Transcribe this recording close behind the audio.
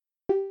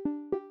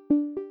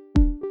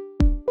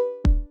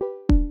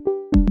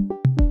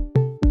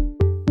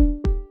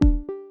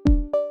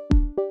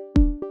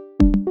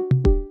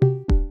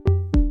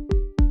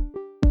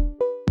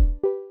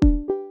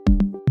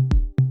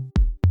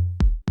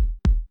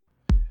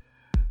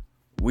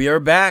We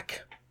are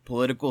back.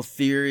 Political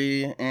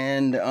theory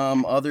and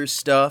other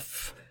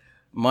stuff.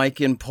 Mike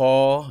and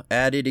Paul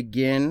at it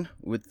again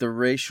with the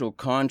racial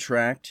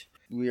contract.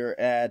 We are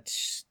at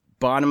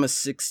bottom of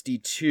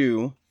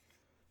 62.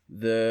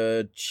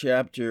 The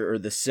chapter, or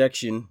the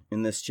section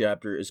in this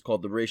chapter, is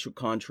called The Racial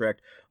Contract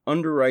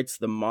Underwrites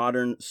the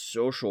Modern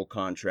Social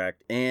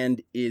Contract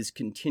and is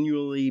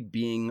continually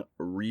being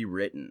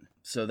rewritten.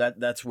 So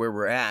that's where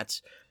we're at.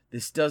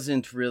 This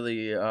doesn't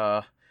really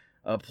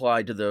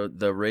apply to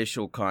the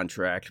racial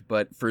contract,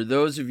 but for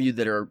those of you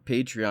that are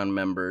Patreon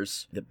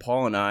members, that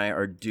Paul and I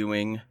are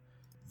doing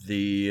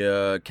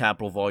the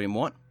Capital Volume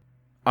 1.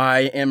 I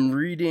am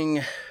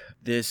reading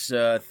this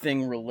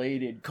thing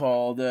related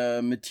called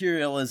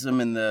Materialism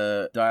and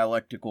the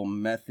Dialectical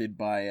Method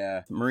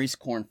by Maurice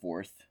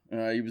Cornforth.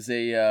 He was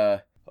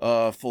a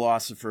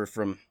philosopher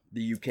from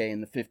the UK in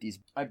the 50s.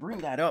 I bring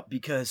that up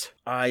because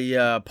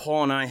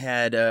Paul and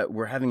I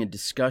were having a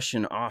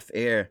discussion off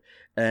air,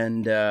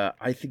 and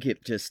I think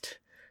it just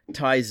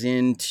ties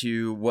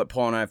into what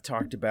Paul and I have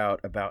talked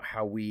about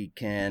how we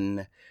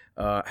can,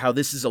 how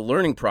this is a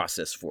learning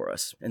process for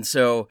us. And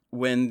so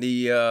when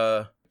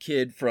the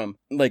kid from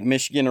like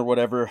Michigan or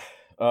whatever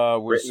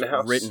was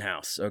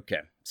Rittenhouse.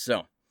 Okay,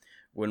 so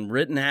when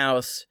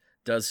Rittenhouse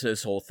does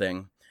his whole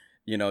thing,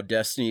 you know,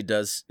 Destiny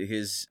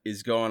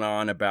is going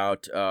on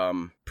about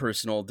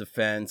personal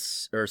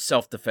defense or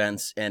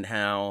self-defense, and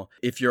how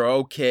if you're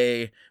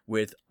okay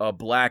with a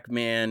black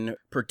man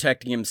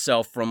protecting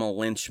himself from a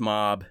lynch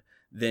mob,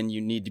 then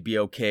you need to be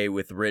okay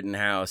with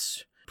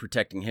Rittenhouse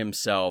protecting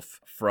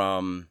himself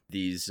from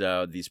these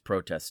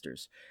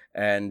protesters.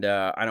 And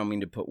I don't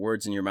mean to put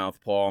words in your mouth,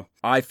 Paul.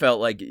 I felt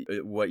like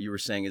what you were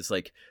saying is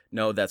like,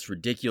 no, that's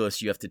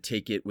ridiculous. You have to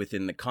take it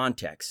within the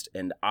context.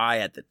 And I,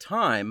 at the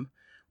time,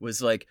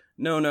 was like,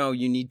 no,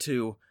 you need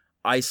to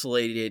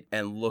isolate it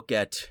and look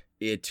at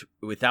it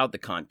without the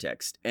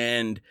context.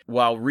 And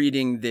while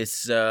reading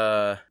this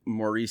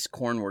Maurice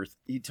Cornforth,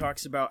 he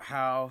talks about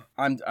how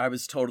I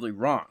was totally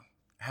wrong.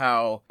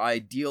 How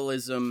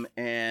idealism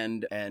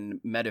and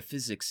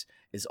metaphysics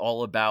is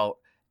all about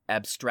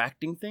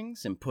abstracting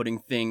things and putting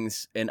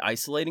things and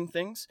isolating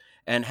things,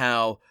 and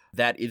how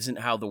that isn't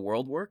how the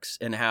world works,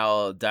 and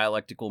how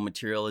dialectical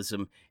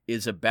materialism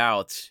is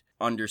about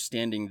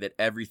understanding that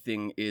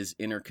everything is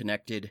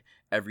interconnected,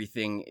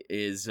 everything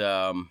is,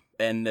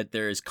 and that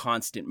there is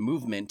constant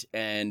movement,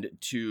 and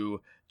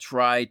to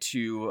try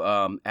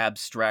to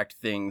abstract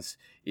things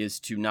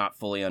is to not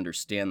fully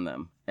understand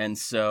them. And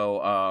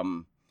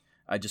so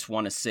I just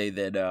want to say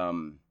that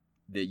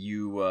that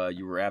you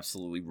were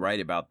absolutely right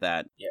about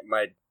that. Yeah,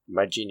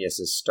 my genius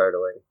is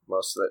startling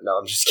most of it. No,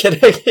 I'm just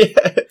kidding.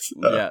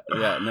 Yeah,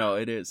 no,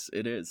 it is.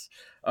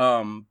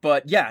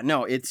 But yeah,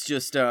 no, it's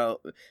just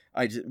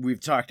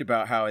we've talked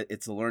about how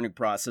it's a learning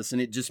process,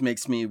 and it just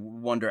makes me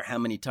wonder how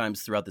many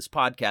times throughout this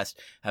podcast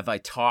have I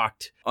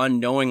talked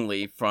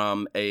unknowingly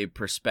from a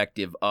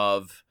perspective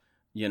of,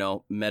 you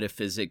know,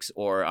 metaphysics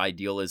or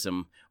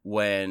idealism,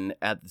 when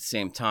at the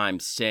same time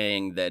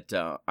saying that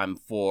I'm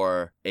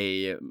for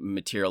a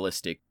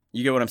materialistic.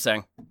 You get what I'm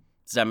saying?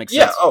 Does that make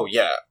sense?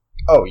 Yeah.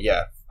 Oh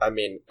yeah. I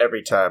mean,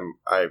 every time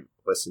I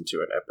listen to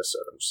an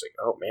episode, I'm just like,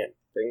 oh man,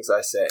 things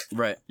I say.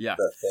 Right. Yeah.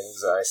 The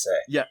things I say.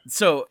 Yeah.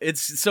 So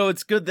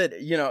it's good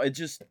that, you know, it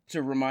just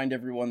to remind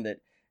everyone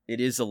that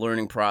it is a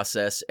learning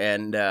process,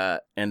 and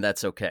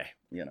that's okay.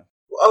 You know.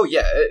 Oh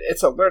yeah,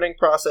 it's a learning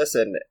process,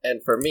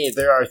 and for me,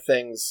 there are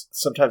things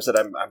sometimes that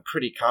I'm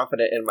pretty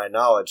confident in my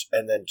knowledge,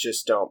 and then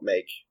just don't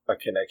make a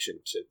connection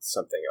to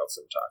something else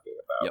I'm talking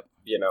about. Yep.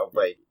 You know,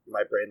 like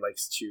my brain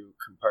likes to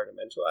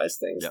compartmentalize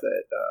things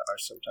that are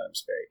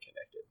sometimes very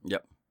connected.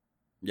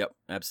 Yep.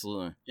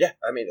 Absolutely. Yeah,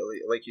 I mean,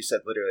 like you said,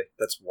 literally,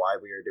 that's why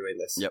we are doing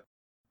this.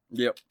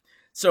 Yep.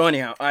 So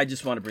anyhow, I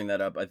just want to bring that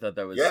up. I thought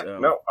that was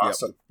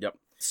awesome. Yep.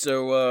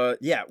 So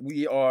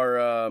we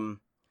are.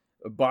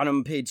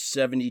 Bottom page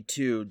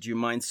 72. Do you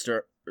mind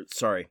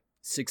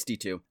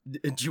 62.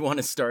 Do you want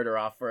to start her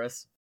off for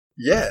us?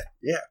 Yeah.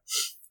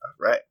 All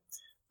right.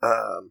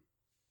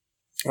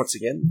 Once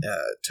again,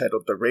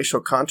 titled The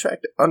Racial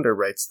Contract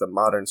Underwrites the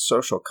Modern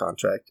Social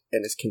Contract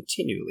and is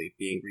continually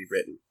being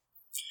rewritten.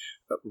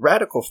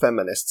 Radical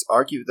feminists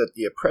argue that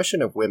the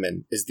oppression of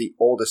women is the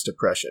oldest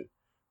oppression.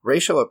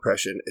 Racial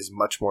oppression is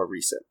much more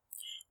recent.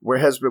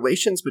 Whereas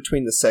relations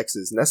between the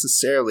sexes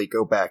necessarily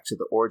go back to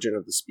the origin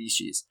of the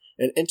species,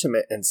 an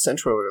intimate and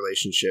central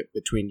relationship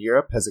between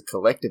Europe as a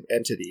collective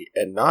entity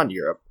and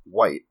non-Europe,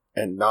 white,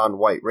 and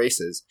non-white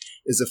races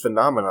is a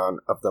phenomenon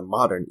of the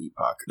modern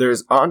epoch. There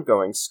is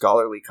ongoing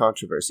scholarly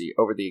controversy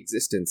over the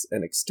existence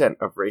and extent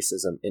of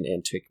racism in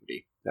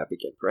antiquity. That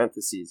begin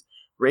parentheses.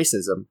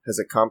 Racism has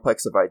a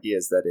complex of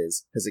ideas that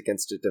has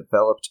against a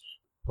developed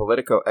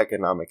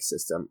politico-economic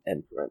system,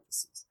 end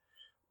parentheses.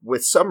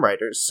 With some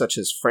writers, such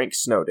as Frank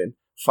Snowden,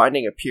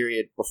 finding a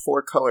period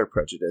before color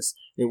prejudice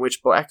in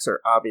which blacks are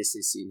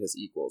obviously seen as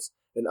equals,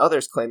 and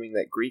others claiming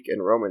that Greek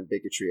and Roman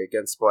bigotry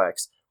against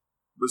blacks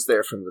was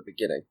there from the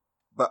beginning.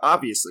 But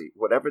obviously,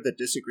 whatever the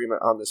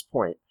disagreement on this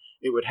point,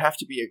 it would have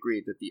to be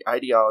agreed that the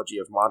ideology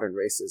of modern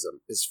racism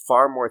is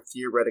far more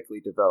theoretically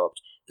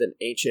developed than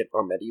ancient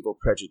or medieval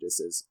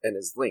prejudices and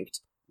is linked,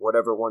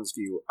 whatever one's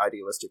view,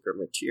 idealistic or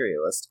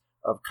materialist,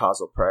 of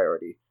causal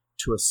priority,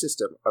 to a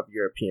system of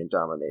European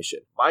domination.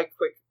 My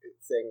quick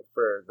thing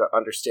for the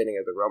understanding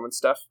of the Roman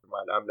stuff,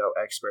 I'm no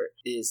expert,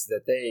 is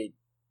that they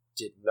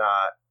did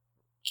not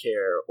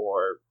care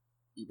or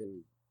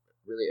even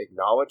really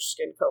acknowledge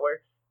skin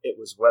color. It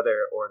was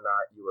whether or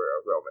not you were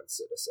a Roman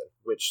citizen,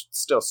 which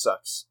still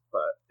sucks,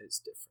 but is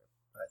different,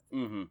 I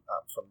think,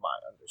 from my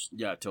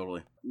understanding. Yeah,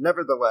 totally.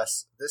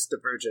 Nevertheless, this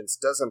divergence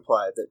does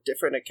imply that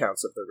different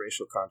accounts of the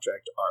racial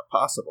contract are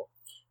possible.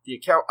 The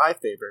account I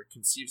favor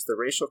conceives the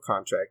racial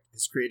contract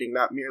as creating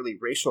not merely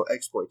racial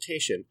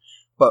exploitation,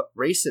 but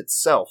race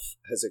itself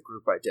has a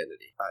group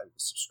identity. I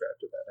subscribe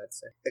to that, I'd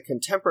say. A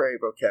contemporary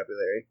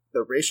vocabulary,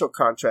 the racial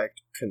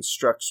contract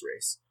constructs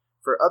race.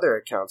 For other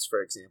accounts,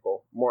 for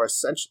example, more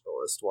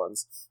essentialist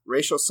ones,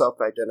 racial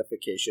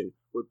self-identification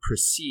would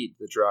precede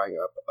the drawing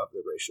up of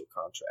the racial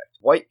contract.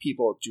 White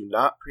people do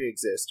not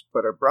pre-exist,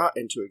 but are brought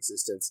into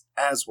existence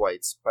as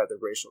whites by the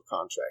racial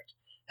contract.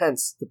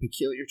 Hence, the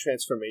peculiar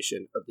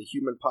transformation of the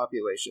human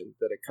population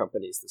that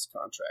accompanies this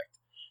contract.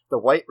 The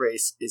white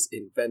race is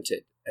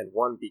invented, and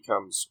one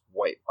becomes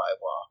white by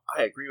law.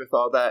 I agree with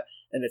all that,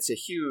 and it's a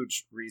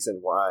huge reason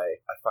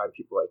why I find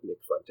people like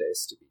Nick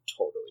Fuentes to be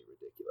totally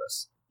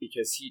ridiculous.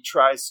 Because he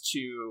tries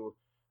to,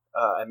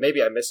 and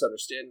maybe I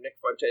misunderstand Nick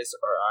Fuentes,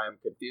 or I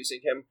am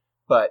confusing him,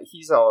 but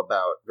he's all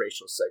about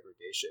racial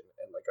segregation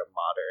in like a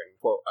modern,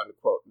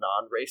 quote-unquote,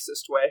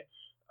 non-racist way.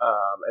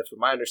 And from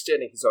my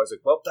understanding, he's always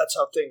like, well, that's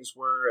how things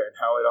were and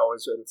how it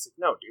always was. It's like,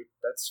 no, dude,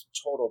 that's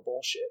total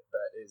bullshit.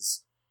 That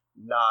is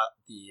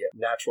not the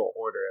natural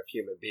order of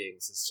human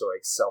beings, is to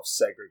like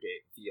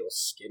self-segregate via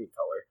skin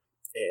color.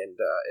 And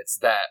it's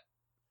that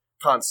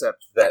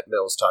concept that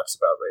Mills talks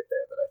about right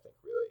there that I think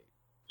really,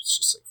 it's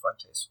just like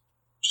Fuentes.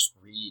 Just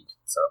read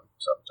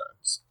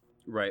sometimes.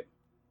 Right.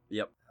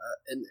 Yep.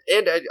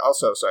 And I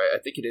also, I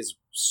think it is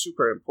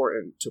super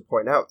important to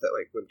point out that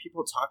like when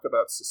people talk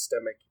about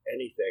systemic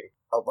anything,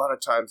 a lot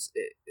of times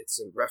it's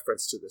in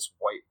reference to this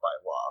white by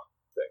law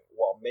thing.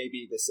 While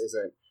maybe this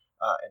isn't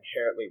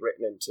inherently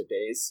written in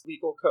today's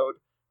legal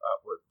code,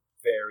 we're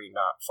very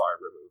not far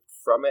removed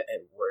from it,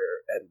 and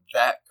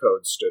that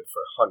code stood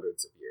for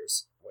hundreds of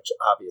years, which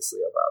obviously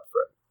allowed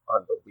for an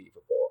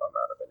unbelievable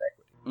amount of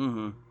inequity.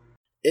 Mm-hmm.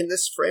 In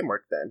this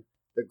framework, then,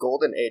 the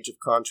golden age of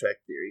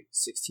contract theory,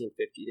 1650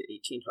 to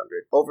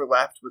 1800,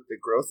 overlapped with the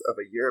growth of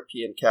a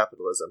European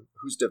capitalism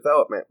whose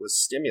development was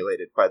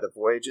stimulated by the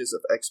voyages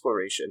of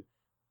exploration.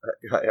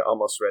 I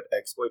almost read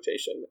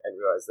exploitation and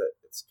realized that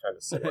it's kind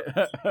of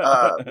similar.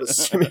 Was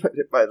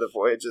stimulated by the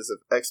voyages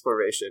of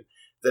exploration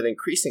that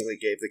increasingly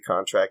gave the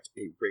contract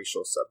a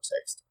racial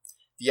subtext.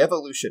 The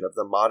evolution of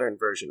the modern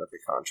version of the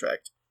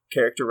contract,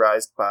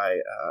 characterized by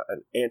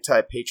an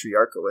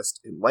anti-patriarchalist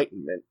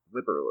Enlightenment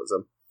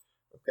liberalism,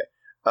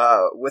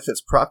 with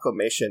its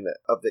proclamation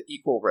of the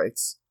equal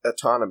rights,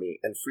 autonomy,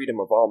 and freedom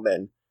of all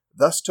men,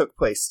 thus took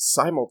place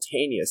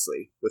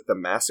simultaneously with the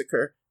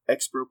massacre,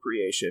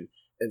 expropriation,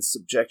 and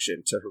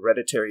subjection to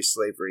hereditary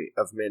slavery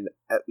of men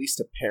at least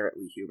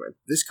apparently human.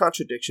 This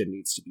contradiction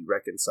needs to be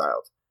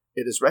reconciled.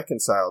 It is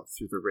reconciled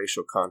through the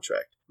racial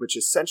contract, which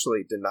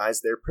essentially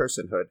denies their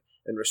personhood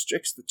and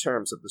restricts the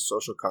terms of the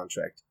social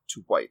contract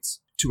to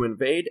whites. To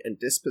invade and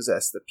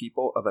dispossess the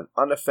people of an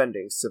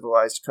unoffending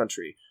civilized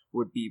country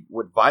would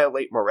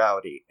violate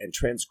morality and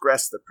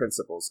transgress the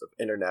principles of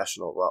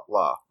international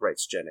law,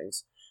 writes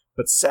Jennings.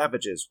 But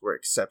savages were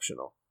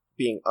exceptional.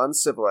 Being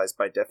uncivilized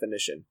by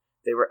definition,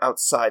 they were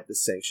outside the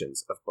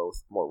sanctions of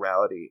both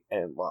morality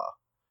and law.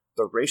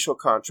 The racial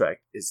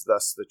contract is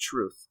thus the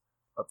truth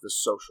of the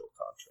social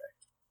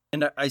contract.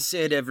 And I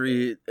say it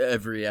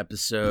every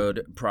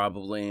episode,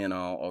 probably, and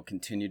I'll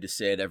continue to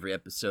say it every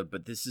episode,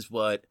 but this is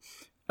what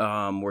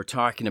we're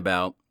talking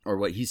about, or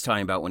what he's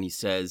talking about when he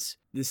says,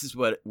 this is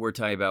what we're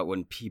talking about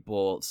when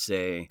people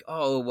say,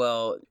 oh,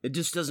 well, it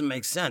just doesn't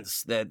make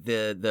sense that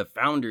the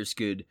founders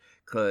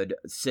could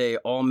say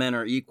all men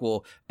are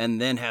equal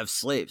and then have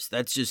slaves.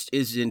 That just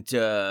isn't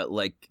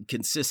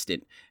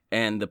consistent.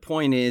 And the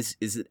point is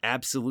it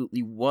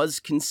absolutely was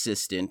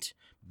consistent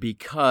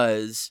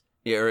because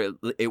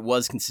it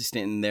was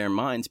consistent in their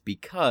minds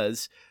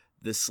because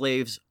the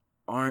slaves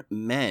aren't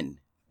men.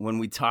 When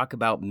we talk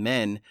about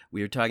men,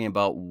 we are talking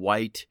about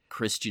white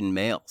Christian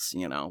males.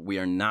 We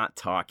are not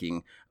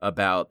talking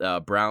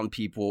about brown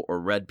people or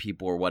red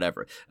people or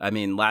whatever. I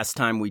mean, last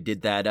time we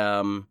did that,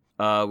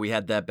 we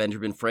had that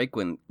Benjamin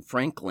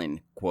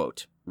Franklin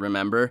quote.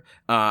 Remember?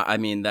 I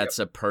mean, that's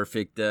a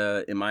perfect,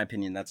 in my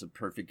opinion, that's a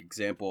perfect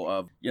example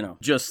of,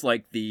 just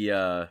like the,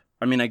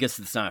 I guess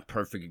it's not a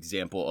perfect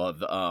example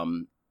of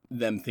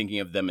them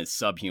thinking of them as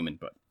subhuman,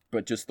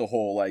 but just the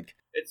whole, like...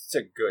 It's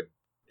a good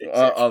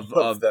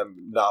example of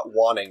them not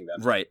wanting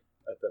them. Right.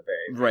 at the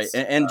very right, least.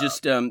 and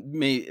just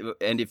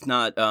and if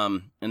not,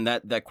 and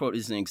that quote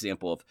is an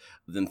example of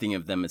them thinking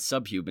of them as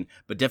subhuman,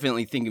 but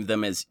definitely thinking of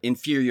them as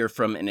inferior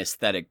from an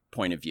aesthetic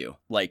point of view.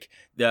 Like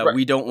Right,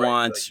 we don't right.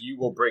 want Like, you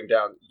will bring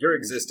down your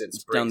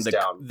existence, brings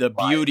down the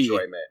my beauty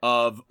enjoyment.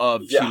 of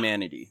Yeah.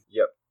 humanity.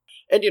 Yep.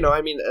 And, you know,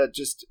 I mean,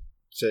 just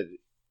to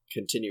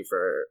continue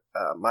for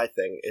my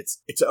thing,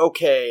 it's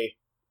okay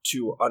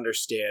to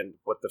understand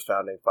what the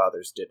Founding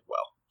Fathers did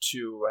well,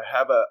 to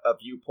have a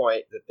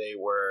viewpoint that they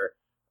were,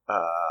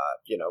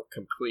 you know,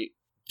 complete,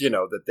 you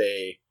know, that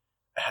they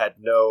had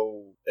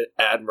no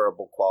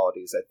admirable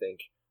qualities, I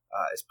think,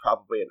 is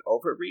probably an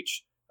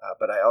overreach.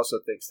 But I also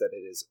think that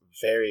it is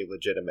very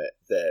legitimate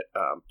that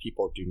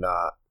people do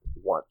not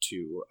want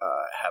to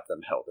have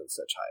them held in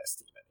such high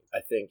esteem. I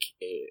think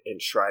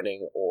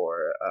enshrining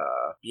or,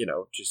 you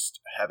know, just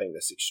having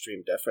this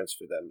extreme deference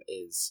for them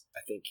is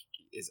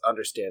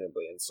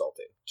understandably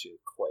insulting to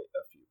quite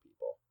a few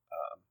people.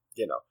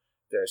 You know,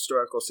 their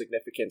historical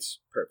significance,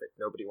 perfect.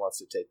 Nobody wants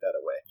to take that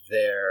away.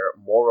 Their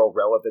moral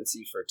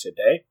relevancy for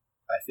today,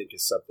 I think,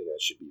 is something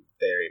that should be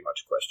very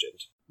much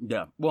questioned.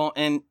 Yeah. Well,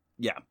 and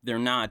yeah, they're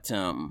not,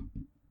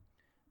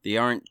 they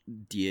aren't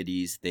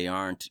deities. They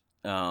aren't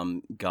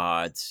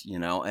gods, you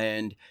know,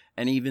 and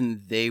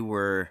even they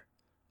were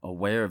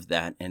aware of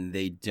that, and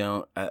they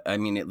don't, I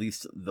mean, at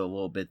least the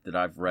little bit that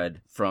I've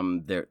read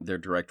from their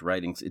direct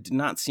writings, it did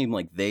not seem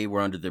like they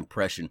were under the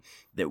impression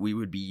that we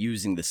would be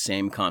using the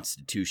same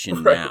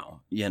constitution Right.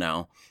 now, you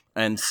know?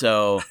 And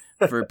so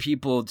for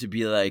people to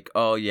be like,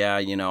 oh yeah,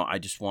 you know, I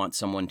just want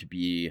someone to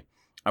be,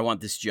 I want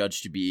this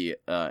judge to be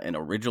an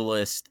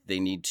originalist. They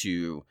need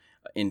to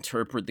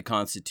interpret the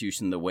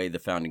Constitution the way the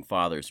Founding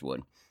Fathers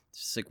would.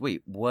 It's just like,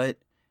 wait, what?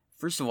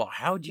 First of all,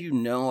 how do you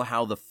know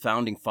how the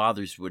Founding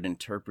Fathers would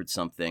interpret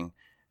something,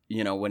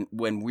 you know,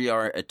 when we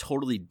are a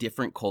totally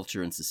different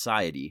culture and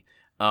society?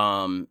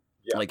 Yeah.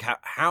 Like,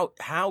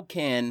 how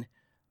can,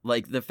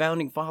 like, the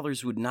Founding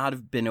Fathers would not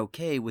have been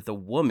okay with a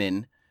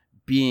woman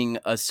being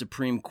a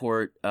Supreme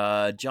Court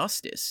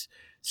justice.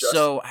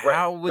 So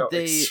how would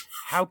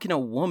how can a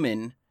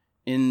woman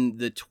in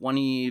the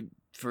 21st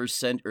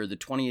century, or the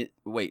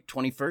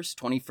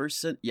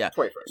 21st? Yeah.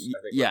 21st.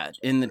 Yeah.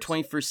 In the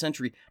 21st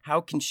century,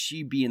 how can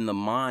she be in the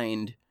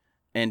mind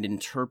and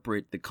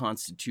interpret the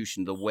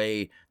Constitution the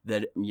way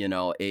that, you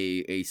know,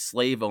 a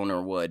slave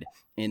owner would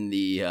in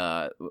the,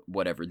 the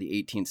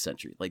 18th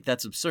century? Like,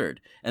 that's absurd.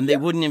 And they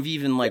wouldn't have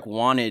even, like,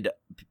 wanted,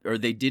 or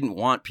they didn't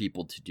want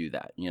people to do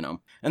that, you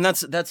know? And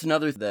that's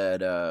another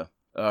that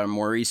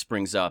Maurice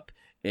brings up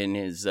in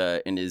his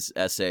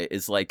essay,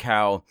 is like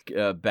how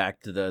back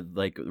to the,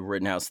 like,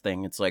 Rittenhouse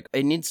thing, it's like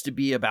it needs to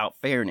be about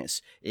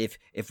fairness. If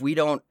we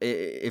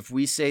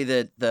say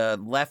that the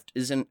left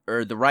isn't,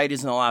 or the right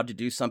isn't allowed to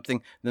do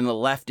something, then the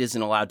left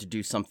isn't allowed to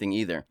do something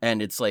either.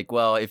 And it's like,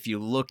 well, if you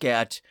look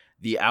at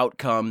the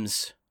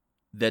outcomes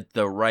that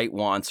the right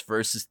wants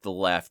versus the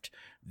left,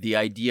 the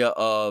idea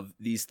of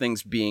these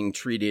things being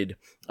treated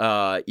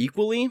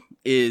equally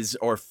is,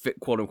 or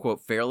quote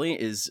unquote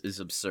fairly, is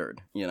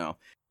absurd, you know?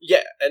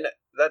 Yeah, and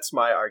that's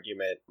my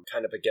argument,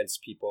 kind of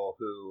against people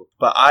who.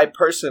 But I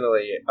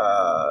personally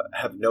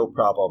have no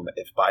problem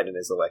if Biden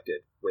is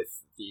elected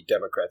with the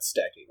Democrats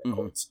stacking the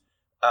courts.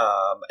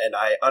 And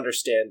I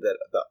understand that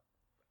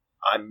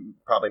I'm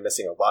probably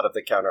missing a lot of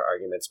the counter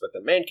arguments, but the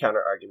main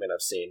counter argument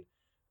I've seen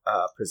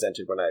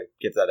presented when I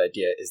give that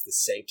idea is the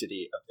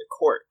sanctity of the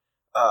court.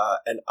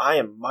 And I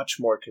am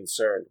much more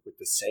concerned with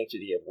the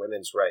sanctity of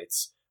women's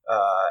rights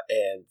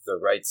and the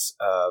rights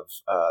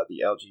of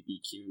the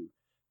LGBTQ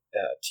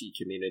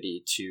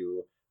community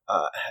to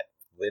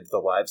live the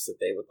lives that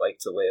they would like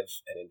to live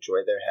and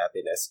enjoy their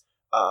happiness.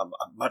 I'm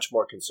much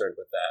more concerned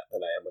with that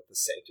than I am with the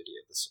sanctity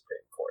of the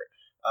Supreme Court.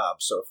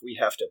 So if we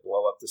have to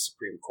blow up the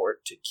Supreme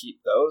Court to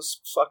keep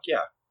those, fuck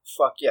yeah.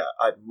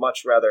 I'd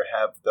much rather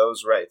have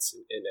those rights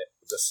in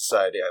the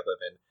society I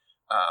live in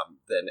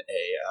than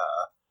a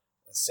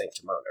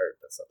sanctimonious, or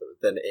that's not the word,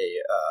 than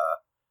a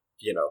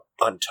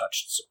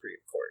untouched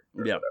Supreme Court.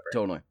 Or whatever.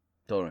 Totally.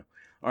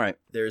 All right.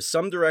 There's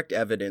some direct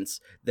evidence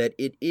that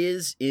it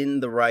is in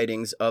the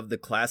writings of the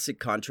classic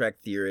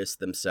contract theorists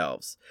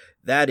themselves.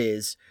 That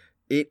is,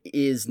 it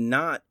is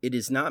not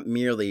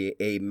merely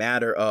a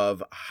matter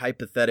of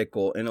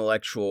hypothetical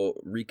intellectual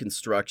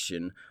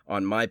reconstruction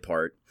on my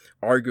part,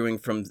 arguing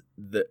from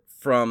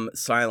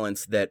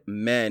silence that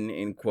men,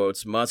 in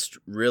quotes, must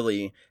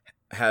really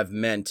have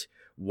meant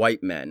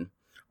white men.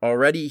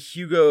 Already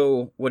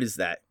Hugo, what is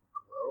that?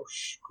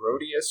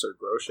 Grotius,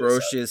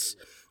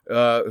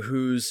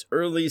 whose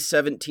early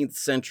 17th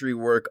century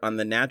work on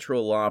the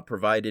natural law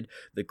provided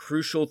the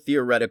crucial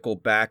theoretical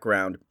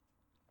background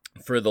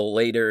for the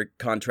later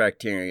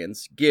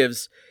contractarians,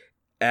 gives,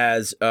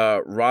 as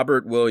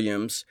Robert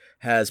Williams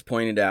has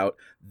pointed out,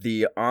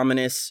 the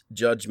ominous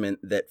judgment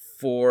that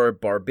for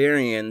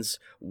barbarians,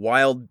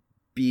 wild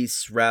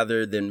beasts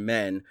rather than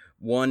men,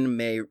 one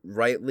may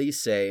rightly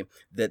say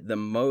that the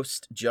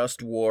most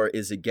just war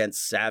is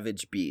against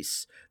savage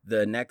beasts,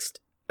 the next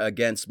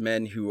against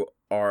men who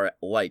are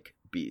like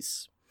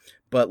beasts.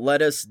 But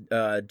let us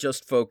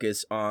just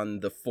focus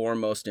on the four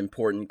most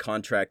important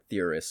contract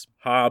theorists: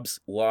 Hobbes,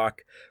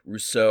 Locke,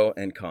 Rousseau,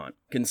 and Kant.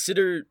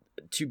 Consider,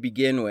 to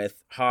begin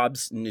with,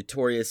 Hobbes'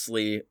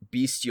 notoriously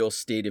bestial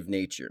state of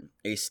nature,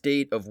 a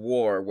state of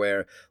war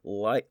where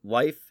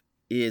life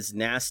is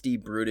nasty,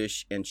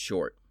 brutish, and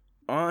short.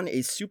 On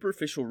a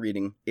superficial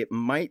reading, it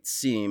might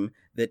seem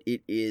that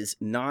it is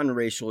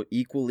non-racial,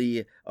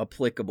 equally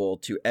applicable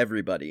to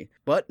everybody.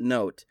 But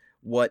note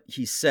what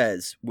he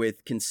says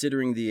with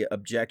considering the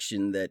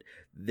objection that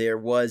there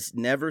was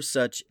never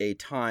such a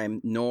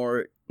time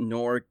nor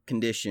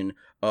condition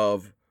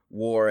of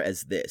war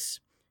as this.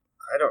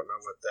 I don't know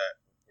what that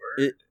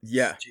word is.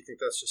 Yeah. Do you think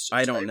that's just a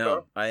I typo? don't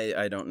know.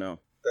 I don't know.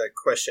 The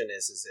question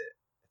is it's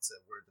a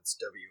word that's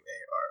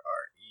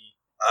W-A-R-R-E.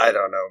 I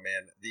don't know,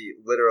 man. The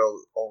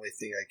literal only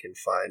thing I can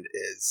find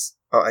is,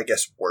 I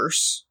guess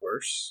worse.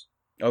 Worse?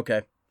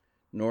 Okay.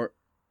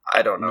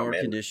 I don't know, nor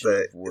man. Condition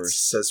of worse. It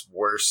says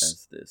worse.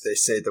 As this. They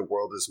say the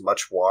world is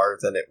much war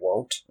than it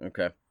won't.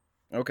 Okay.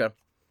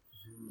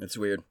 That's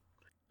weird.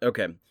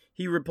 Okay.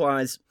 He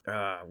replies,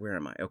 where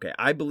am I? Okay.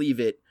 I believe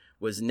it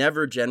was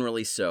never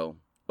generally so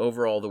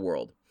over all the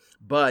world,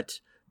 but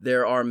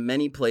there are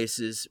many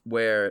places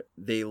where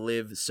they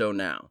live so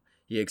now.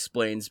 He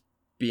explains,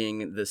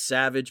 being the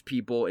savage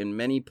people in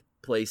many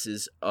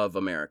places of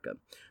America.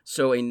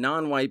 So a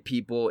non-white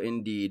people,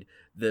 indeed,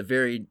 the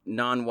very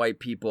non-white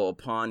people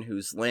upon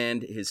whose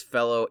land his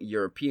fellow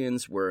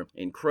Europeans were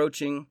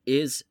encroaching,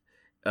 is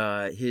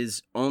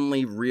his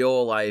only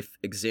real-life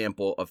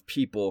example of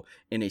people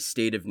in a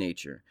state of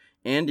nature.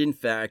 And in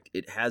fact,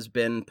 it has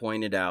been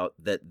pointed out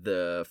that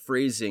the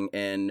phrasing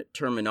and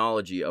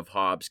terminology of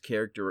Hobbes'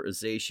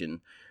 characterization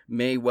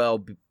may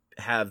well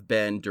have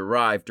been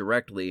derived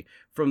directly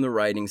from the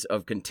writings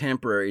of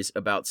contemporaries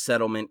about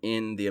settlement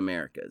in the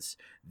Americas.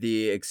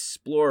 The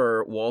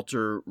explorer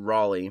Walter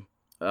Raleigh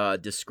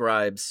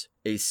describes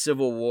a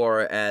civil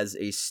war as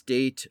a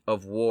state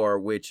of war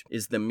which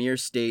is the mere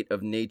state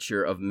of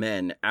nature of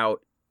men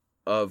out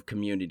of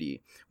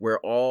community, where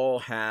all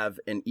have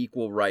an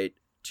equal right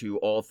to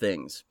all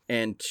things.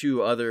 And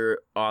two other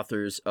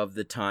authors of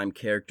the time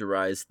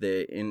characterized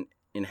the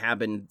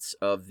inhabitants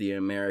of the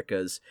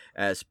Americas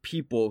as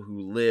people who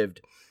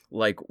lived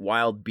like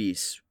wild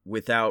beasts,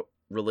 without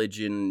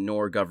religion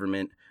nor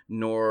government,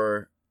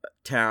 nor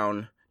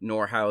town,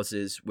 nor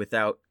houses,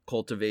 without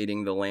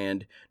cultivating the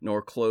land,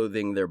 nor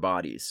clothing their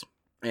bodies.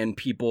 And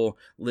people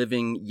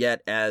living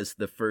yet as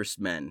the first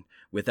men,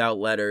 without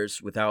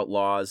letters, without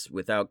laws,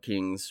 without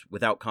kings,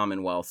 without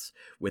commonwealths,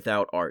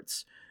 without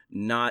arts,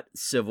 not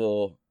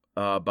civil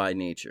by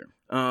nature.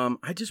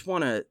 I just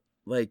want to,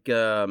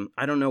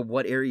 I don't know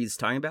what area he's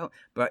talking about,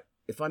 but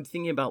if I'm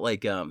thinking about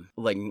like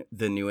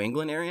the New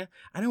England area,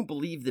 I don't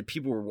believe that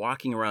people were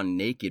walking around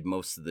naked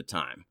most of the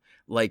time.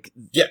 Like,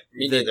 yeah,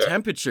 me the neither.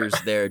 temperatures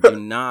there do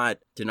not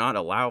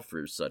allow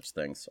for such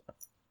things.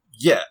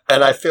 Yeah,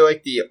 and I feel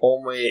like the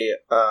only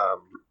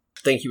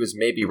thing he was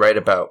maybe right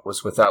about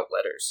was without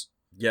letters.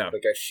 Yeah.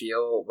 Like, I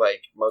feel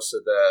like most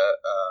of the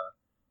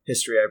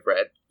history I've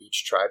read,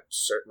 each tribe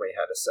certainly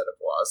had a set of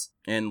laws.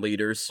 And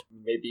leaders.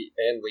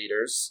 And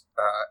leaders,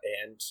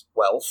 and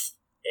wealth,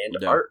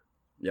 and art.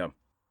 Yeah.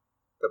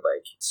 But,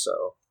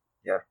 so,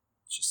 yeah,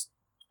 just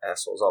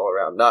assholes all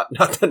around. Not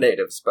the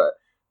natives, but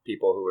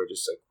people who are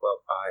just like,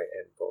 well, I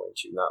am going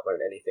to not learn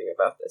anything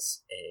about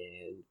this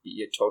and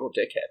be a total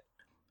dickhead.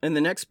 In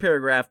the next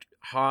paragraph,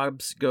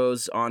 Hobbes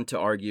goes on to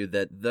argue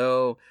that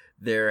though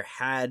there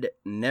had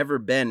never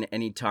been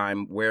any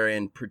time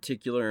wherein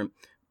particular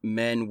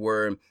men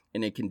were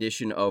in a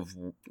condition of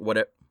what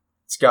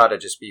it's got to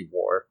just be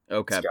war.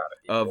 Okay, it's gotta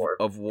be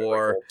of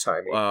war,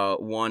 like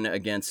one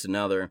against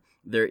another.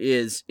 There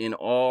is in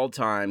all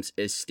times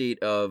a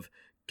state of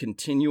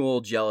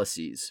continual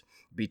jealousies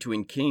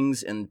between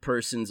kings and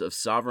persons of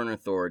sovereign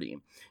authority.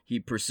 He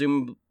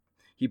presumably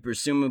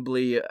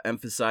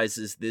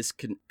emphasizes this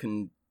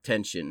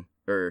contention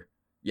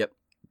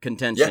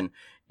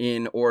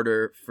in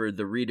order for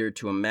the reader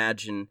to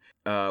imagine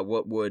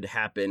what would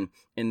happen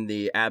in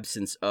the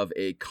absence of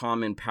a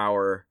common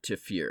power to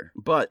fear.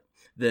 But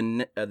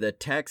the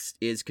text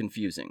is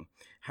confusing.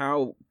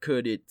 How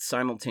could it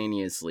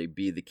simultaneously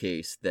be the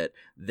case that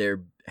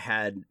there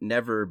had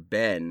never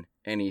been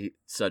any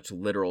such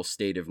literal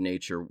state of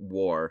nature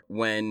war,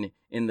 when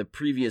in the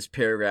previous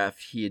paragraph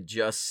he had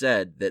just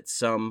said that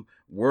some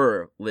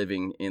were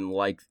living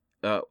like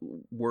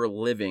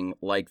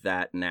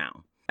that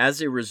now?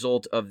 As a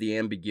result of the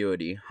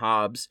ambiguity,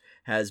 Hobbes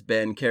has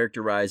been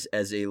characterized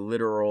as a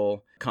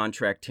literal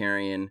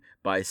contractarian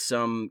by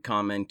some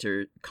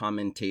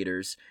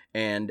commentators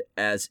and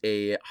as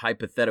a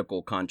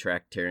hypothetical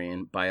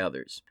contractarian by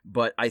others.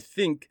 But I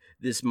think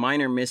this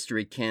minor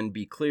mystery can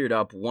be cleared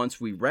up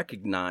once we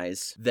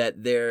recognize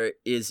that there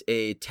is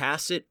a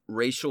tacit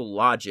racial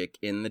logic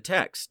in the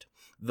text.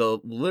 The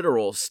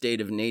literal state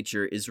of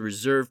nature is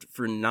reserved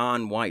for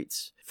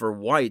non-whites. For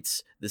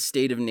whites, the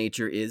state of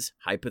nature is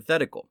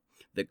hypothetical.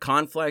 The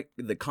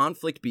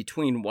conflict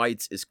between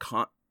whites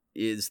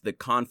is the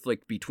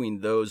conflict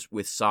between those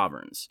with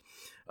sovereigns.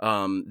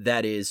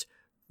 That is,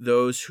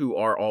 those who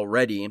are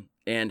already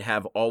and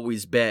have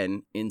always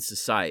been in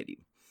society.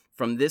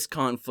 From this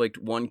conflict,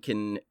 one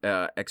can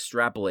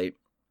extrapolate,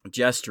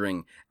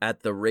 gesturing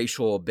at the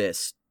racial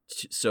abyss,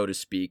 so to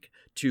speak,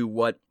 to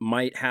what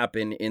might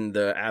happen in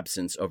the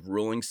absence of a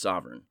ruling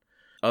sovereign.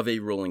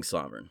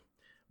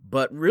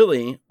 But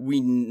really,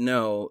 we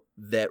know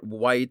that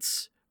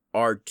whites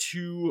are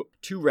too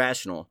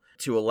rational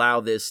to allow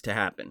this to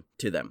happen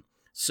to them.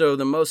 So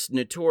the most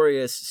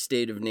notorious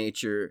state of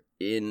nature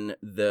in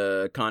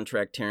the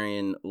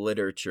contractarian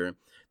literature,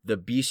 the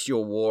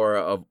bestial war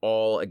of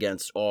all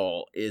against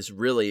all, is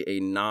really a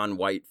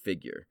non-white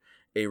figure,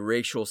 a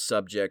racial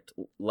subject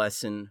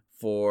lesson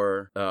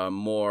for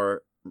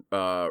more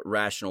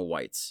rational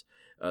whites,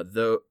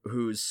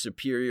 whose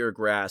superior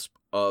grasp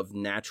of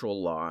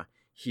natural law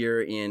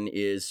herein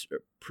is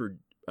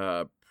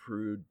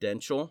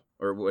prudential,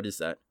 or what is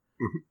that?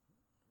 Mm-hmm.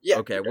 Yeah.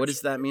 Okay, what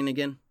does that mean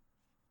again?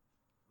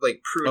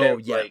 Like prudent, oh,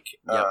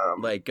 yeah.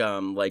 Like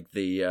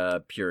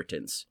the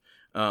Puritans.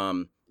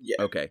 Yeah.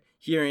 Okay.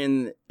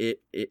 Herein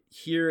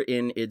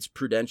its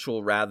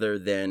prudential rather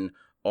than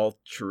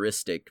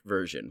altruistic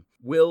version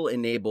will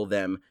enable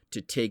them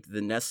to take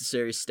the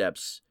necessary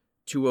steps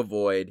to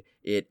avoid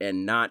it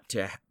and not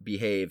to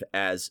behave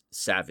as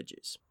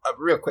savages.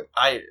 Real quick,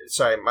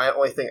 my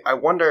only thing, I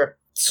wonder,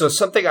 so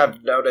something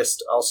I've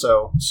noticed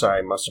also,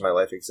 most of my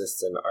life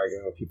exists in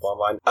arguing with people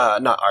online,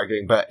 not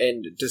arguing, but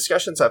in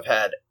discussions I've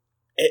had,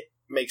 it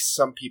makes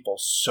some people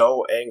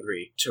so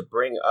angry to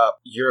bring up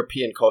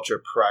European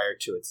culture prior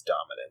to its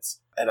dominance.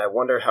 And I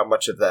wonder how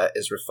much of that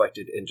is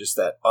reflected in just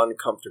that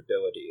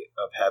uncomfortability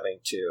of having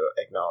to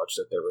acknowledge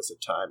that there was a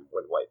time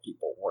when white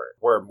people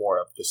were more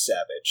of the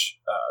savage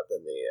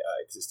than the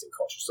existing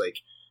cultures. Like,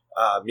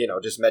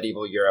 just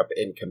medieval Europe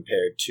in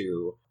compared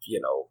to,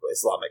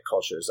 Islamic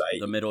cultures,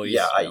 the Middle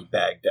East, i.e.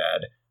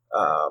 Baghdad,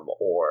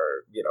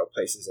 or,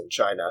 places in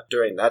China.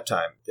 During that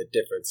time, the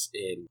difference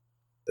in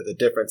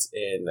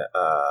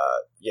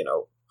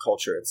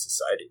culture and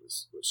society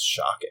was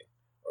shocking.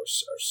 Or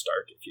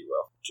stark, if you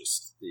will.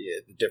 Just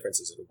the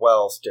differences in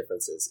wealth,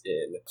 differences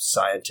in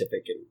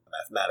scientific and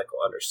mathematical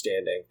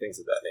understanding, things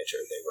of that nature.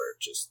 They were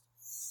just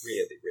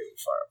really, really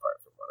far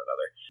apart from one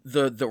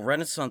another. The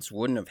Renaissance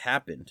wouldn't have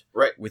happened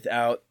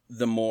without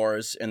the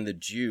Moors and the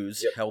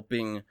Jews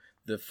helping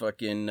the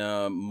fucking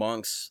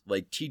monks,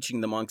 like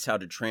teaching the monks how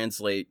to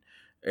translate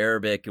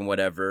Arabic and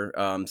whatever,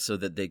 so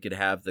that they could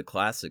have the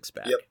classics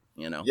back.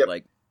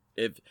 Like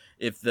if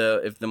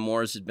the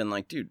Moors had been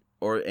like, dude.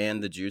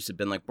 And the Jews had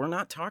been like, we're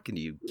not talking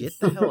to you. Get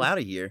the hell out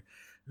of here.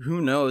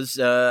 Who knows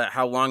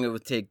how long it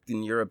would take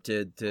in Europe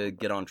to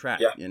get on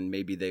track. Yeah. And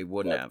maybe they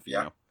wouldn't have.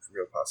 Yeah,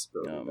 real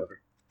possibility. Never.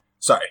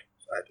 Sorry.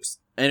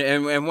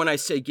 And when I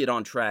say get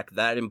on track,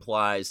 that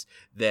implies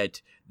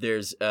that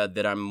there's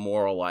that I'm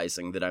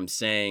moralizing, that I'm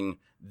saying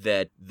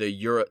that the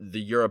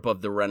Europe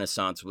of the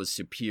Renaissance was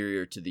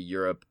superior to the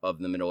Europe of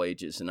the Middle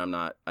Ages, and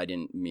I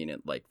didn't mean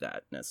it like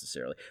that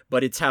necessarily,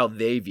 but it's how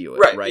they view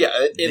it, right? Yeah,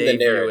 in they the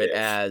narrative, view it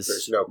as,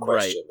 there's no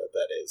question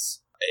that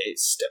is a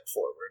step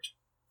forward.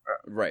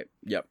 Right.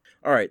 Yep.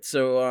 All right.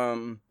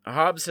 So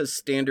Hobbes has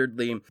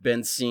standardly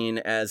been seen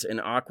as an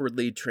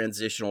awkwardly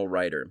transitional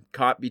writer,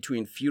 caught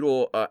between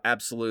feudal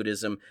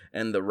absolutism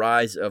and the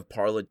rise of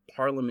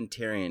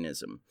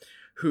parliamentarianism,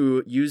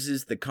 who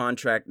uses the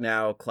contract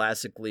now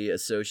classically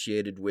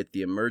associated with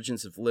the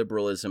emergence of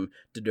liberalism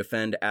to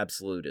defend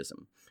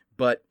absolutism.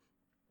 But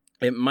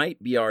it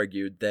might be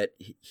argued that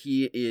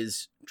he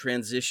is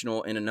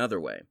transitional in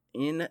another way,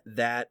 in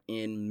that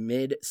in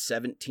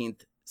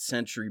mid-17th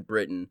century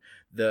Britain,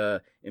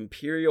 the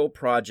imperial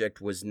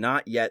project was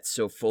not yet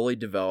so fully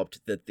developed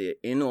that the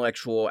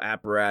intellectual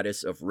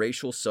apparatus of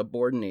racial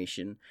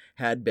subordination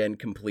had been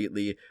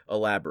completely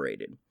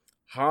elaborated.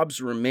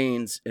 Hobbes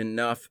remains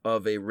enough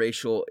of a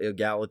racial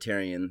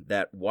egalitarian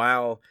that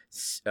while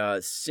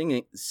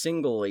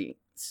singling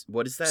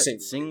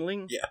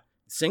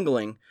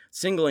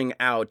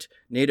out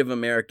Native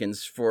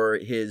Americans for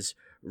his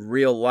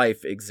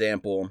real-life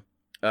example,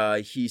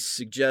 he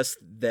suggests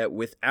that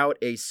without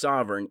a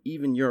sovereign,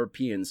 even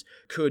Europeans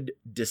could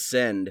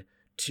descend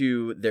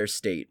to their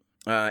state,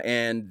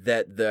 and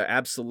that the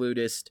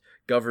absolutist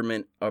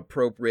government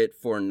appropriate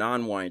for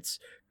non-whites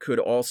could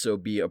also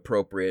be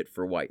appropriate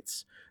for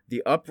whites.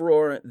 The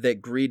uproar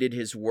that greeted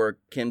his work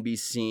can be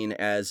seen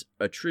as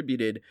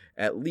attributed,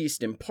 at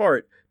least in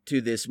part,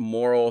 to this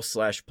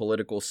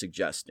moral/political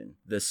suggestion.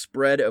 The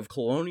spread of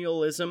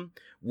colonialism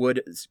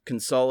would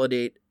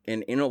consolidate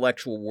an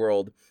intellectual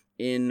world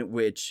in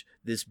which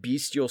this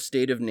bestial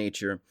state of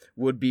nature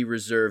would be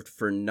reserved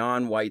for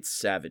non-white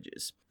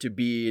savages, to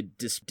be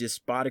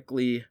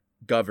despotically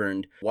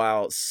governed,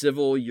 while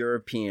civil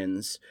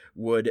Europeans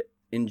would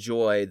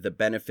enjoy the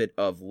benefit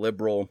of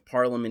liberal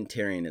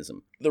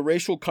parliamentarianism. The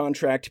racial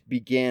contract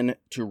began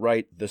to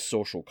write the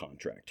social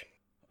contract.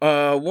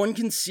 One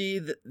can see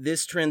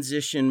this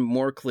transition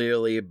more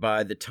clearly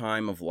by the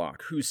time of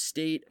Locke, whose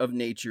state of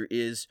nature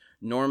is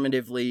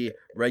normatively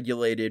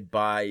regulated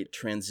by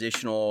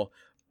transitional,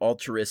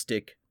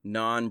 altruistic,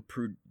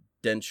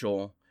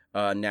 non-prudential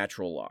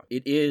natural law.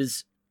 It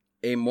is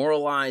a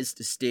moralized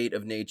state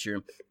of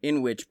nature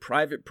in which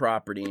private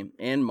property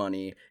and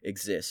money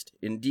exist.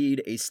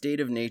 Indeed, a state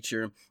of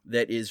nature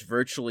that is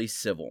virtually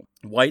civil.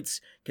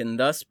 Whites can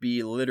thus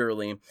be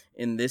literally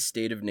in this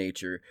state of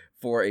nature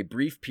for a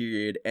brief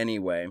period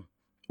anyway,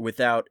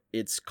 without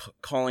its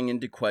calling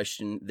into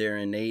question their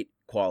innate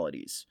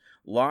qualities.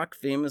 Locke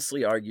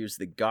famously argues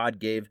that God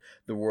gave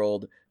the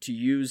world to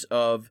use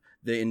of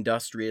the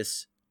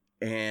industrious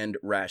and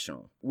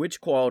rational,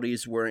 which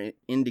qualities were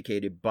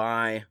indicated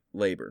by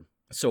labor.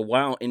 So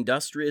while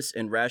industrious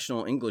and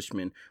rational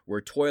Englishmen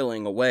were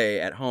toiling away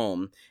at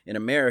home, in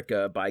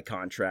America, by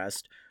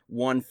contrast,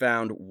 one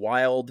found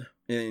wild,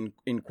 in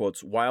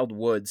quotes, wild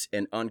woods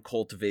and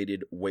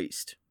uncultivated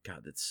waste.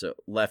 God, that's so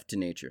left to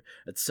nature.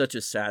 That's such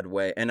a sad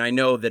way. And I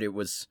know that it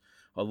was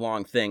a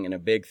long thing and a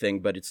big thing,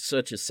 but it's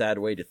such a sad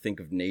way to think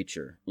of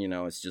nature. You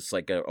know, it's just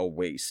like a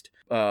waste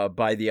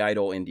by the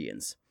idle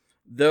Indians.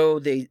 Though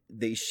they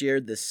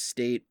shared the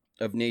state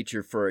of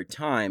nature for a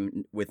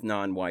time with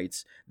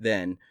non-whites,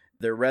 then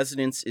their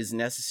residence is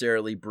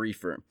necessarily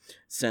briefer,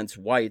 since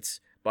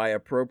whites, by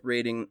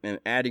appropriating and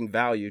adding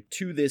value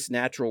to this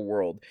natural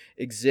world,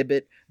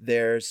 exhibit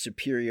their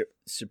superior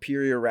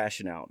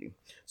rationality.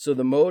 So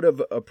the mode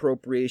of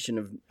appropriation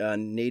of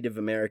Native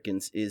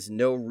Americans is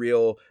no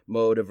real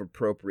mode of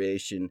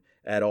appropriation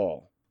at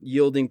all,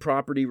 yielding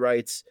property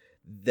rights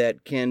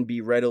that can be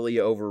readily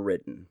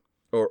overridden,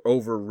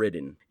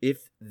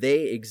 if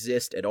they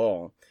exist at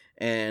all,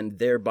 and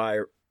thereby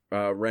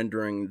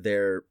rendering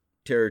their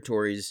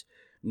territories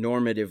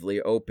normatively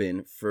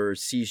open for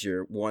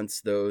seizure once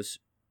those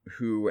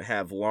who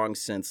have long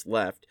since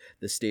left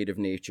the state of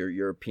nature,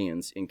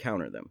 Europeans,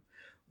 encounter them.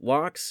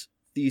 Locke's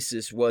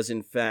thesis was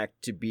in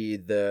fact to be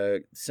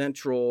the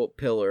central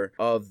pillar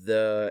of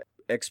the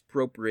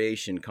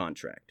expropriation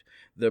contract,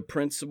 the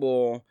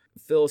principal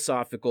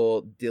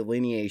philosophical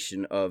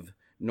delineation of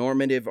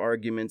normative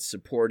arguments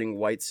supporting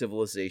white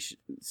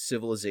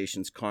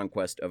civilization's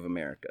conquest of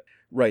America,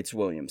 writes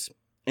Williams.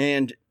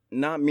 And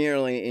not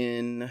merely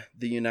in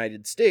the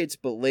United States,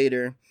 but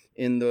later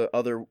in the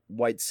other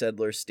white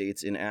settler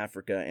states in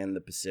Africa and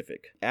the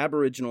Pacific.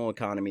 Aboriginal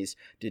economies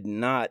did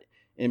not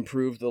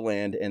improve the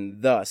land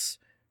and thus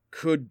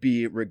could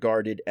be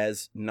regarded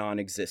as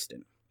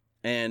non-existent.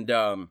 And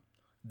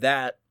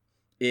that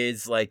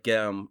is like,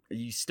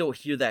 you still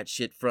hear that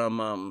shit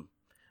from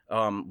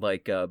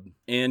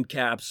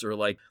ANCAPs or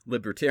like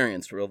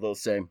libertarians, where they'll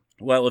say,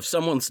 well, if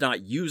someone's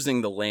not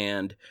using the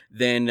land,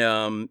 then,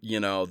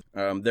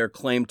 their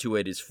claim to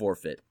it is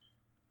forfeit.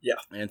 Yeah.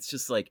 And it's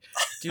just like,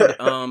 dude,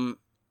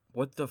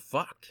 what the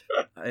fuck?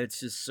 It's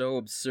just so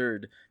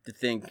absurd to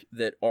think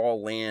that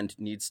all land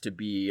needs to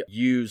be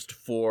used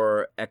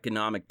for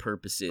economic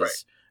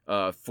purposes,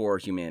 right, for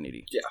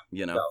humanity. Yeah.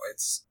 You know? No,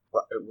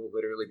 it will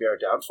literally be our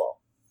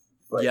downfall.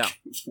 Yeah.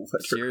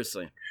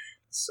 Seriously.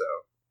 So,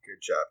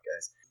 good job,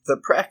 guys. The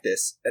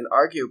practice, and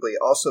arguably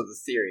also the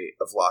theory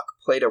of Locke,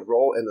 played a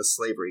role in the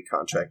slavery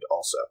contract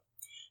also.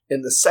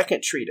 In the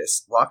second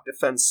treatise, Locke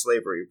defends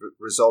slavery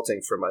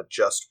resulting from a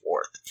just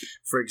war.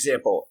 For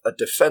example, a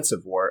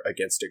defensive war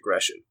against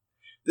aggression.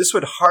 This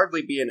would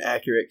hardly be an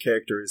accurate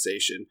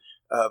characterization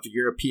of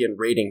European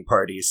raiding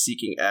parties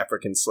seeking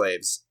African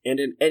slaves, and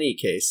in any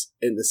case,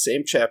 in the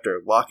same chapter,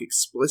 Locke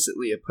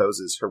explicitly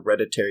opposes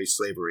hereditary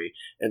slavery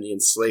and the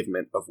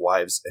enslavement of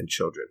wives and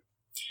children.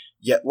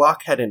 Yet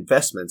Locke had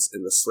investments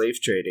in the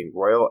slave-trading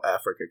Royal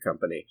Africa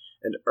Company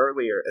and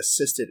earlier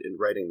assisted in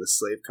writing the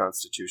Slave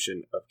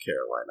Constitution of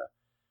Carolina.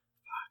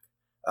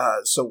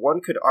 So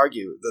one could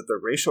argue that the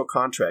racial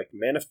contract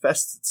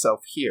manifests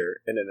itself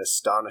here in an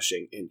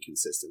astonishing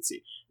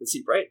inconsistency. And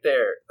see, right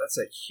there, that's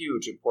a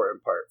huge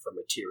important part for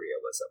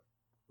materialism.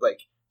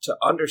 Like, to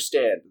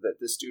understand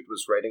that this dude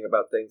was writing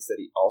about things that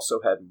he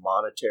also had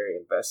monetary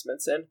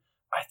investments in,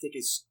 I think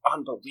is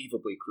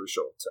unbelievably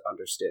crucial to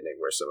understanding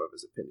where some of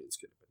his opinions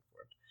could have been.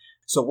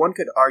 So one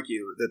could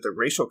argue that the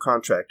racial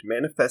contract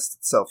manifests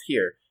itself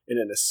here in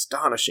an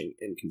astonishing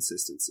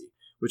inconsistency,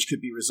 which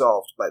could be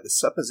resolved by the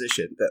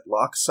supposition that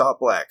Locke saw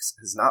blacks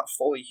as not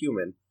fully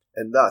human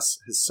and thus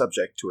as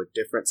subject to a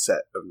different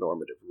set of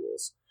normative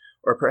rules.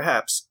 Or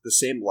perhaps the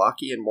same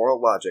Lockean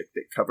moral logic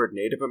that covered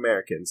Native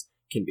Americans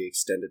can be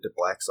extended to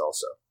blacks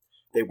also.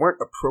 They weren't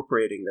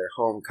appropriating their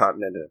home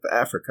continent of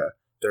Africa.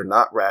 They're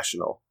not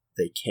rational.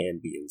 They can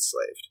be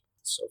enslaved.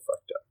 So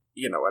fucked up.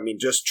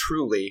 Just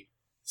truly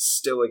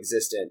still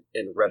existent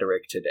in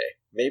rhetoric today.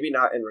 Maybe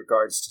not in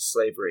regards to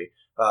slavery,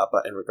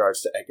 but in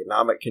regards to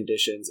economic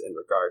conditions, in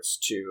regards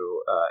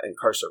to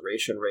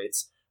incarceration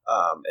rates.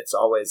 It's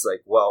always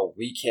like, well,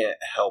 we can't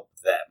help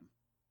them.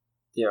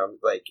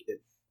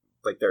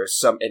 There's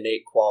some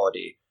innate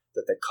quality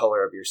that the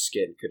color of your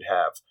skin could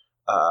have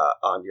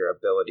on your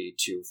ability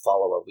to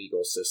follow a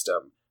legal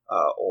system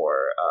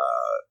or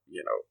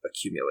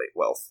accumulate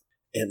wealth.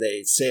 And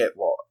they say it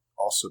while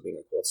also being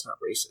like, well, it's not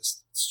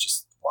racist. It's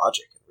just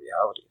logic and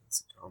reality.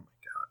 It's like, oh my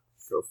god,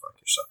 go fuck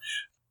yourself.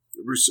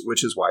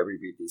 Which is why we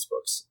read these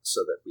books,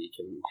 so that we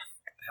can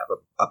have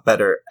a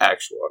better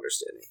actual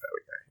understanding of how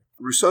we got here.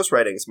 Rousseau's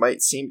writings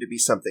might seem to be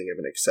something of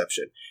an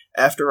exception.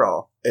 After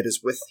all, it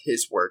is with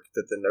his work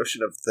that the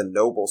notion of the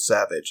noble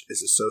savage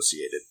is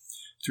associated,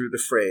 through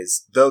the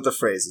phrase, though the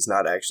phrase is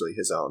not actually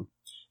his own.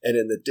 And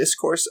in the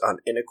Discourse on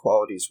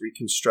Inequality's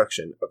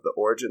reconstruction of the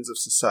origins of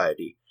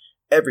society,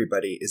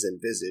 everybody is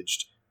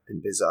envisaged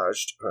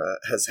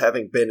as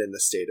having been in the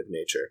state of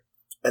nature,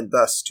 and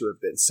thus to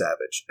have been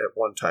savage at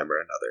one time or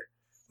another.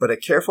 But a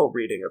careful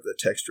reading of the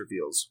text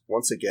reveals,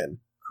 once again,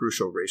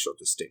 crucial racial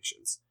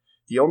distinctions.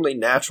 The only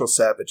natural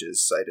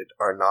savages cited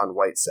are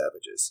non-white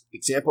savages,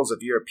 examples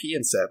of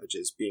European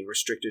savages being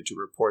restricted to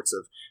reports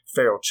of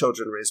feral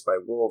children raised by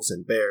wolves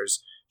and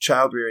bears,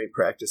 child-rearing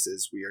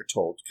practices, we are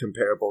told,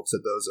 comparable to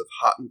those of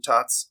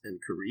Hottentots and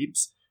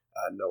Caribs.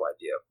 No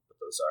idea what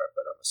those are,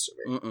 but I'm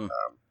assuming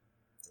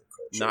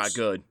not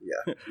good.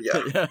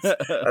 Yeah.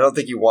 I don't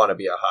think you want to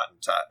be a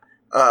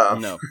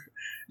Hottentot. No.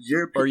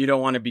 Or you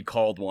don't want to be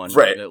called one,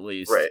 right, at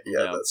least. Right,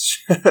 yeah. That's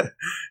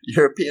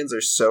Europeans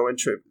are so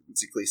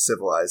intrinsically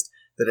civilized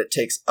that it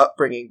takes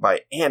upbringing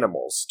by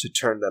animals to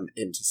turn them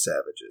into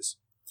savages.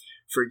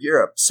 For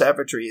Europe,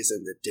 savagery is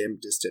in the dim,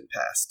 distant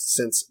past,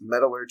 since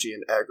metallurgy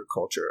and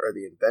agriculture are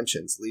the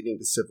inventions leading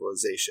to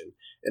civilization,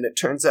 and it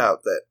turns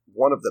out that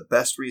one of the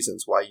best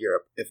reasons why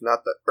Europe, if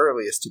not the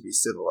earliest to be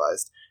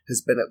civilized,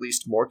 has been at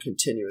least more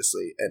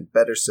continuously and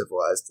better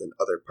civilized than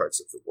other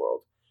parts of the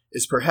world,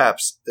 is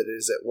perhaps that it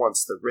is at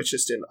once the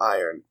richest in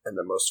iron and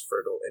the most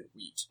fertile in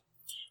wheat.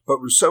 But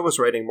Rousseau was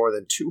writing more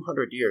than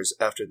 200 years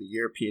after the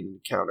European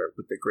encounter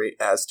with the great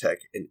Aztec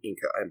and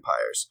Inca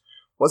empires.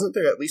 Wasn't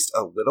there at least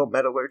a little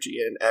metallurgy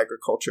and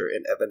agriculture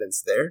in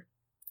evidence there?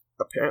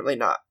 Apparently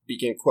not.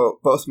 Begin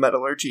quote, both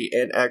metallurgy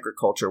and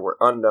agriculture were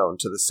unknown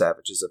to the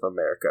savages of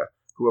America,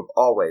 who have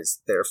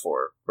always,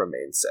 therefore,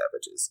 remained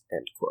savages,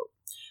 end quote.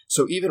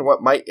 So even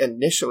what might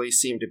initially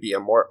seem to be a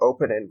more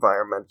open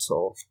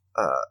environmental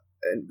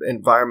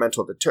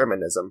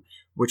determinism,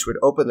 which would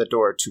open the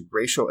door to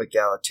racial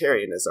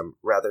egalitarianism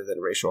rather than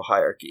racial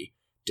hierarchy,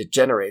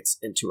 degenerates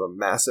into a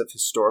massive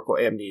historical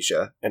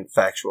amnesia and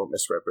factual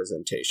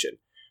misrepresentation,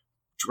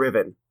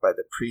 driven by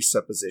the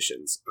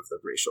presuppositions of the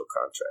racial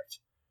contract.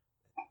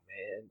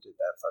 Man, did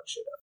that fuck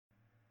shit up.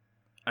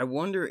 I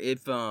wonder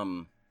if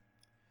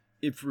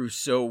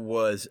Rousseau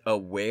was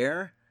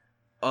aware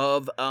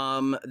of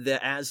the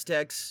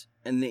Aztecs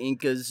and the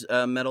Incas'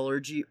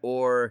 metallurgy,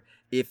 or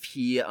if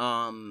he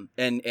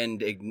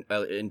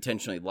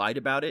intentionally lied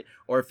about it,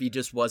 or if he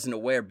just wasn't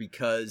aware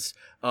because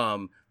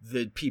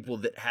the people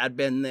that had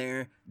been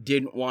there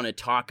didn't want to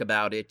talk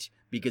about it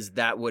because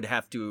that would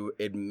have to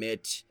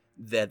admit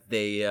that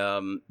they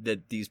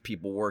that these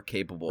people were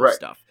capable of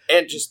stuff.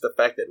 And just the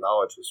fact that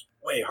knowledge was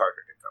way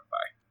harder to come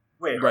by.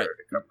 Way harder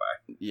to come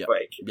by. Yeah.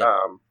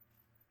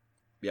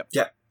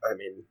 Yeah, I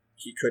mean,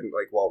 he couldn't,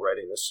 while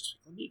writing this, just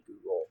let me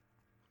Google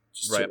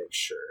just to make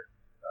sure.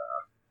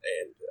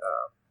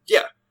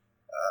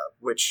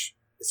 Which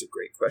is a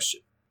great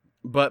question.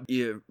 But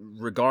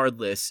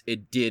regardless,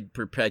 it did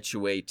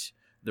perpetuate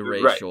the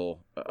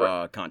racial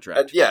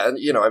contract. And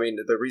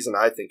the reason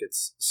I think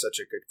it's such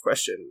a good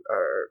question,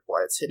 or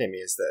why it's hitting me,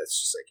 is that it's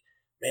just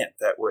man,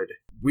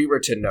 we were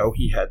to know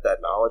he had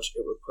that knowledge,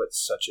 it would put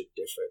such a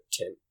different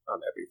tint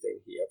on everything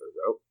he ever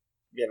wrote,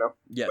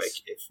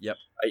 Yes.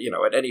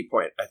 At any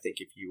point, I think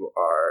if you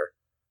are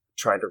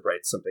trying to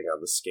write something on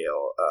the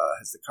scale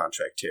as the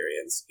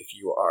contractarians, if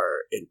you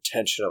are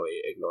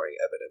intentionally ignoring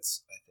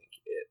evidence, I think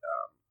it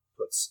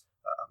puts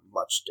a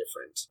much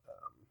different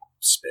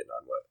spin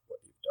on what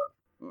you've done.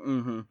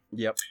 Mm-hmm.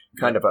 Yep.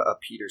 Kind of a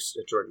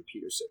Jordan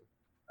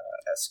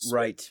Peterson-esque spin,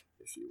 right,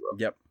 if you will.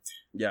 Yep.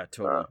 Yeah,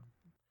 totally.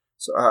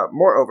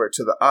 Moreover,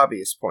 to the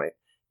obvious point,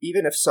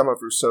 even if some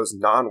of Rousseau's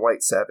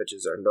non-white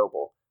savages are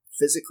noble,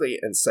 physically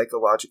and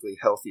psychologically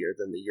healthier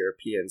than the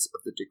Europeans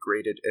of the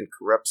degraded and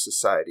corrupt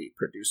society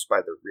produced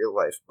by the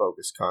real-life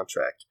bogus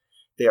contract,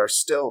 they are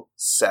still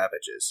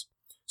savages.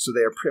 So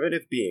they are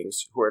primitive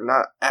beings who are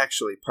not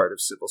actually part of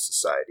civil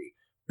society,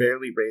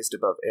 barely raised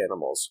above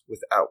animals,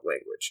 without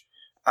language.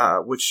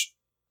 I'm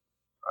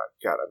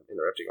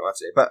interrupting a lot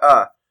today,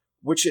 but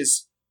which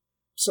is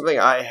something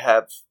I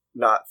have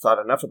not thought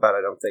enough about,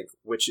 I don't think,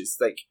 which is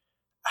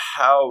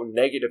how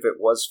negative it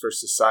was for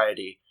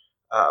society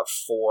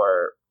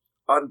for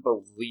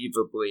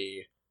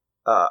unbelievably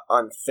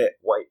unfit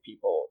white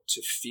people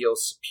to feel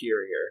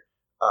superior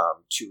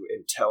to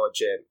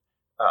intelligent,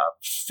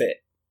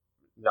 fit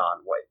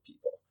non-white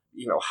people.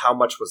 How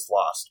much was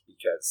lost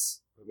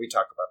because we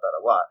talk about that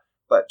a lot,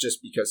 but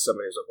just because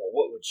somebody was like, well,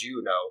 what would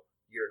you know?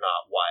 You're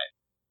not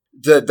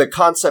white. The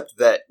concept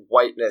that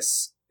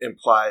whiteness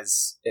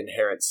implies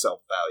inherent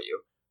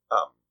self-value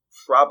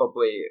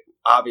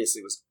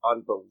obviously was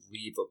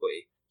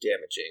unbelievably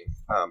damaging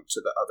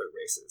to the other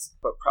races,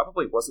 but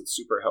probably wasn't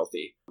super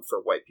healthy for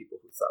white people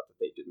who thought that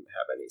they didn't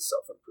have any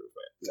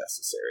self-improvement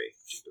necessary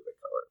due to the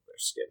color of their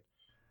skin.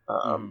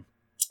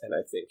 And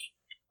I think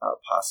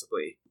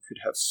possibly could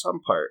have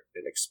some part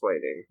in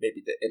explaining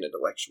maybe the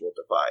intellectual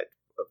divide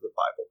of the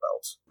Bible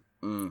Belt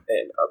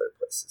and other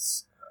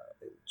places,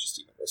 and just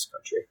even this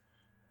country.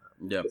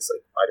 It's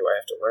why do I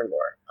have to learn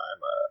more?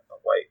 I'm a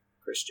white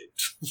Christian.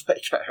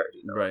 Like, I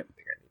already know Right.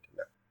 everything I need to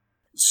know.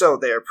 So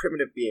they are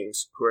primitive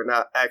beings who are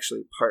not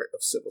actually part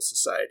of civil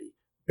society,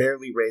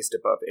 barely raised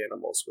above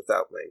animals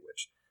without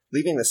language.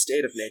 Leaving the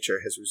state of nature,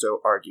 as Rousseau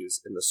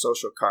argues in The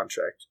Social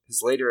Contract,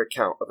 his later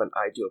account of an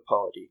ideal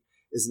polity,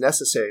 is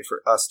necessary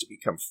for us to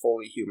become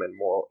fully human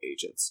moral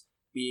agents,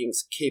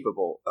 beings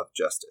capable of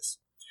justice.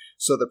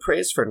 So the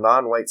praise for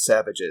non-white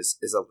savages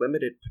is a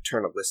limited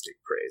paternalistic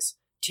praise,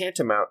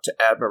 tantamount to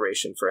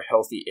admiration for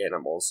healthy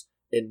animals,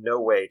 in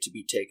no way to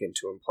be taken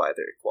to imply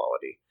their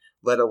equality,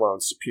 let alone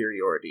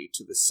superiority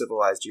to the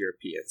civilized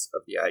Europeans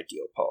of the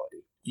ideal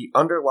polity. The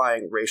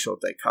underlying racial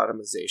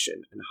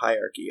dichotomization and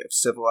hierarchy of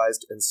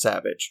civilized and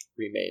savage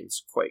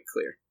remains quite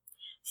clear.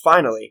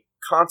 Finally,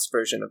 Kant's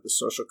version of the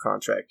social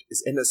contract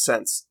is in a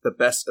sense the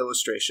best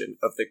illustration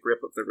of the grip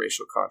of the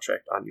racial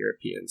contract on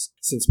Europeans,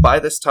 since by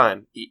this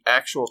time the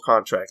actual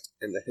contract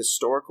and the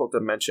historical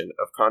dimension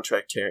of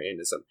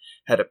contractarianism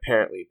had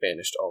apparently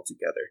vanished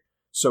altogether.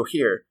 So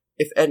here,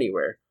 if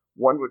anywhere,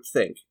 one would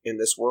think, in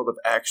this world of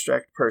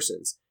abstract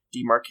persons,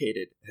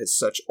 demarcated as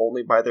such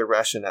only by their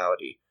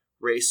rationality,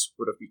 race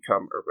would have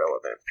become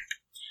irrelevant.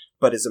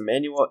 But as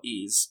Emmanuel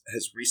Ease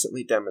has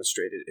recently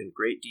demonstrated in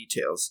great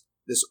details,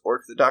 this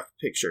orthodox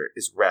picture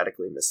is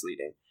radically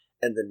misleading,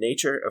 and the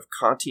nature of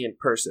Kantian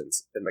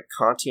persons and the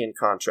Kantian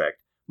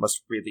contract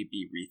must really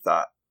be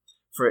rethought.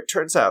 For it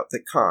turns out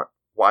that Kant,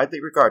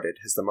 widely regarded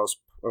as the most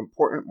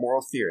important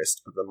moral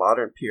theorist of the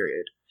modern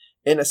period,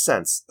 in a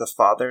sense the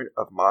father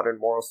of modern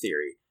moral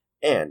theory,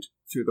 and,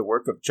 through the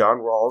work of John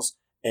Rawls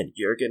and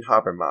Jürgen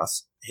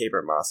Habermas,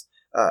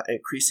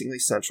 increasingly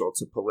central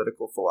to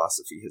political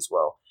philosophy as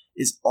well,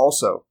 is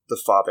also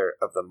the father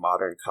of the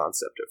modern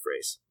concept of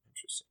race.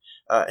 Interesting.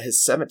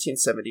 His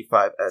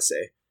 1775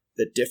 essay,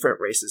 The Different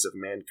Races of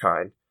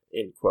Mankind,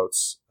 in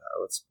quotes,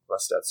 let's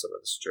bust out some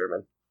of this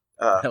German.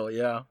 Hell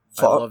yeah.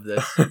 I love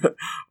this.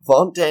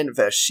 Von den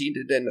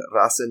verschiedenen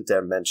Rassen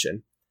der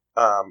Menschen.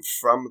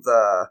 From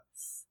the...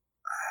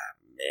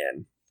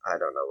 man, I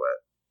don't know what...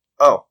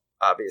 Oh,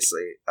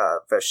 obviously,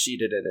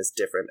 verschiedenen is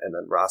different, and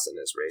then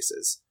Rassen is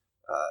races.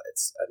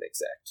 It's an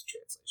exact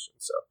translation,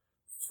 so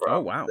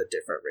from the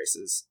different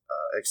races,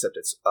 except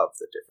it's of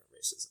the different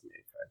races of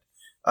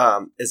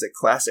mankind, is a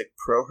classic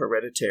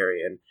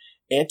pro-hereditarian,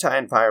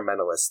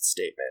 anti-environmentalist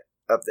statement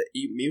of the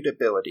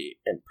immutability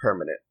and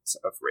permanence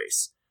of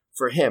race.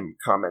 For him,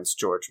 comments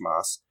George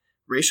Moss,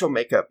 racial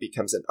makeup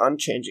becomes an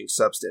unchanging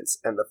substance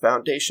and the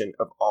foundation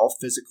of all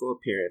physical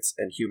appearance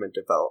and human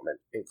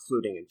development,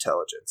 including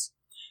intelligence.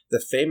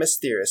 The famous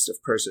theorist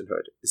of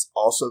personhood is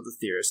also the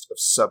theorist of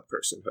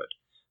subpersonhood,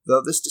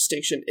 though this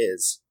distinction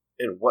is,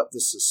 in what the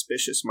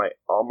suspicious might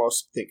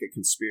almost think a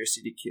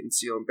conspiracy to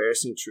conceal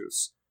embarrassing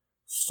truths,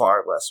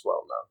 far less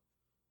well known.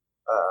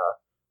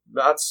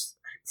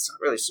 It's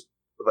not really,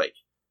 like,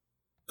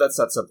 that's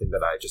not something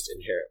that I just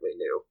inherently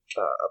knew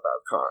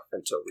about Kant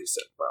until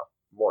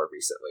more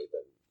recently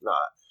than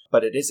not.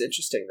 But it is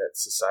interesting that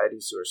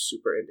societies who are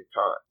super into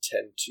Kant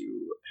tend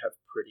to have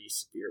pretty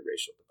severe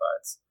racial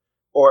divides.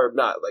 Or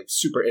not, like,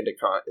 super into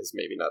Kant is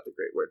maybe not the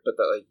great word, but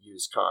that, like,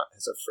 use Kant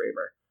as a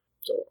framer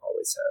don't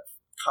always have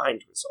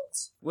kind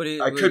results.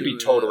 I could be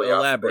totally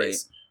elaborate.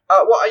 Off base.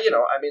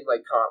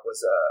 Like, Kant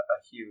was a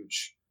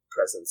huge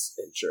presence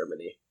in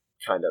Germany.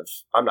 Kind of,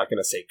 I'm not going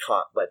to say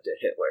Kant led to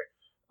Hitler,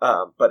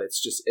 but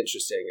it's just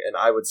interesting. And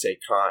I would say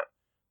Kant,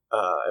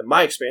 in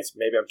my experience,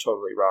 maybe I'm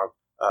totally wrong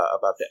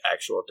about the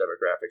actual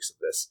demographics of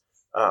this,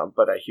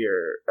 but I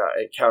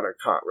encounter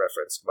Kant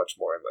referenced much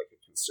more in, like,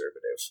 a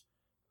conservative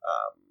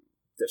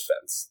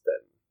defense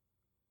than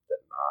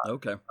not.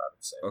 Okay. I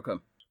would say. Okay.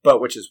 But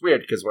which is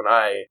weird because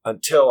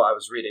until I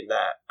was reading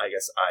that, I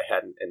guess I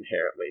hadn't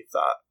inherently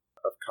thought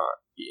of Kant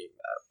being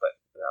that. But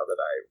now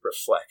that I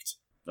reflect.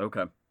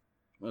 Okay.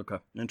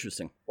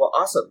 Interesting. Well,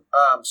 awesome.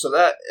 So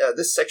that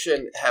this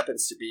section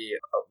happens to be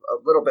a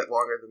little bit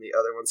longer than the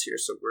other ones here.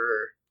 So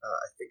we're,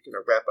 I think, going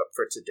to wrap up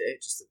for today,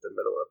 just at the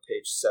middle of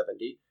page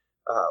 70.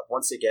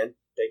 Once again,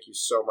 thank you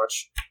so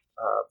much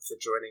for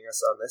joining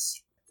us on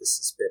this. This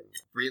has been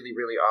really,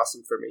 really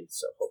awesome for me.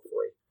 So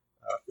hopefully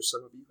for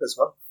some of you as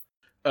well.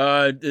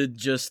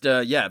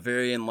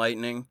 Very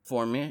enlightening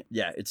for me.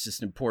 Yeah, it's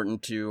just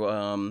important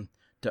to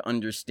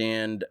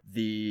understand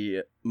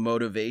the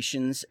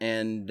motivations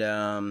and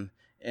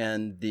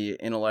the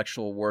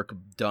intellectual work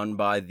done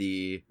by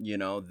the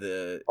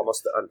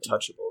almost the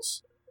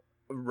untouchables,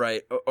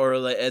 right? Or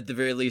at the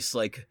very least,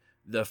 like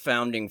the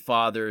founding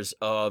fathers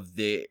of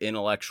the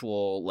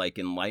intellectual, like,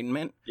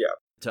 enlightenment. Yeah.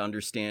 To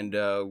understand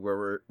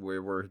where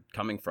we're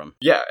coming from.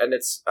 Yeah, and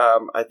it's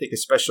I think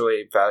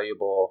especially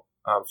valuable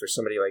for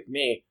somebody like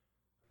me,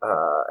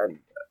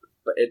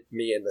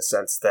 me in the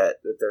sense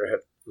that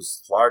there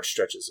was large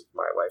stretches of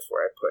my life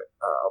where I put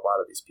a lot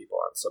of these people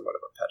on somewhat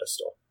of a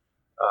pedestal,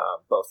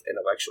 both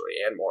intellectually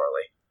and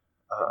morally.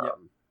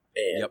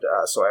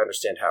 So I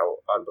understand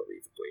how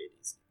unbelievably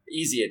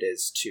easy it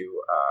is to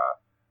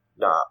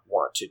not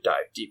want to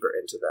dive deeper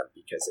into them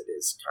because it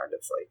is kind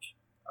of like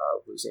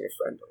losing a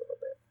friend a little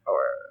bit.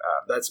 Or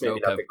that's maybe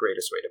not the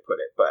greatest way to put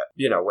it, but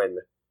when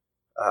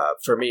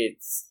for me,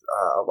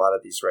 a lot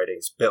of these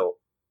writings built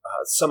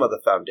some of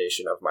the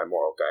foundation of my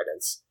moral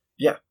guidance.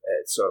 Yeah,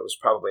 so it was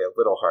probably a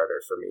little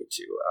harder for me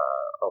to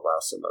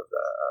allow some of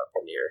the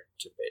veneer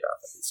to fade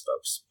off of these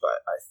folks, but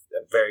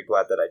I'm very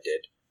glad that I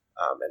did,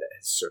 and it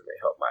has certainly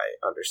helped my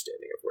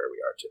understanding of where we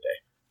are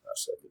today.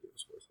 So I think it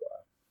was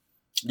worthwhile.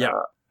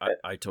 Yeah,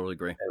 I totally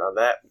agree. And on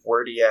that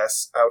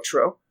wordy-ass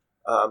outro,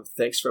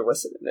 thanks for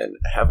listening, and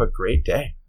have a great day.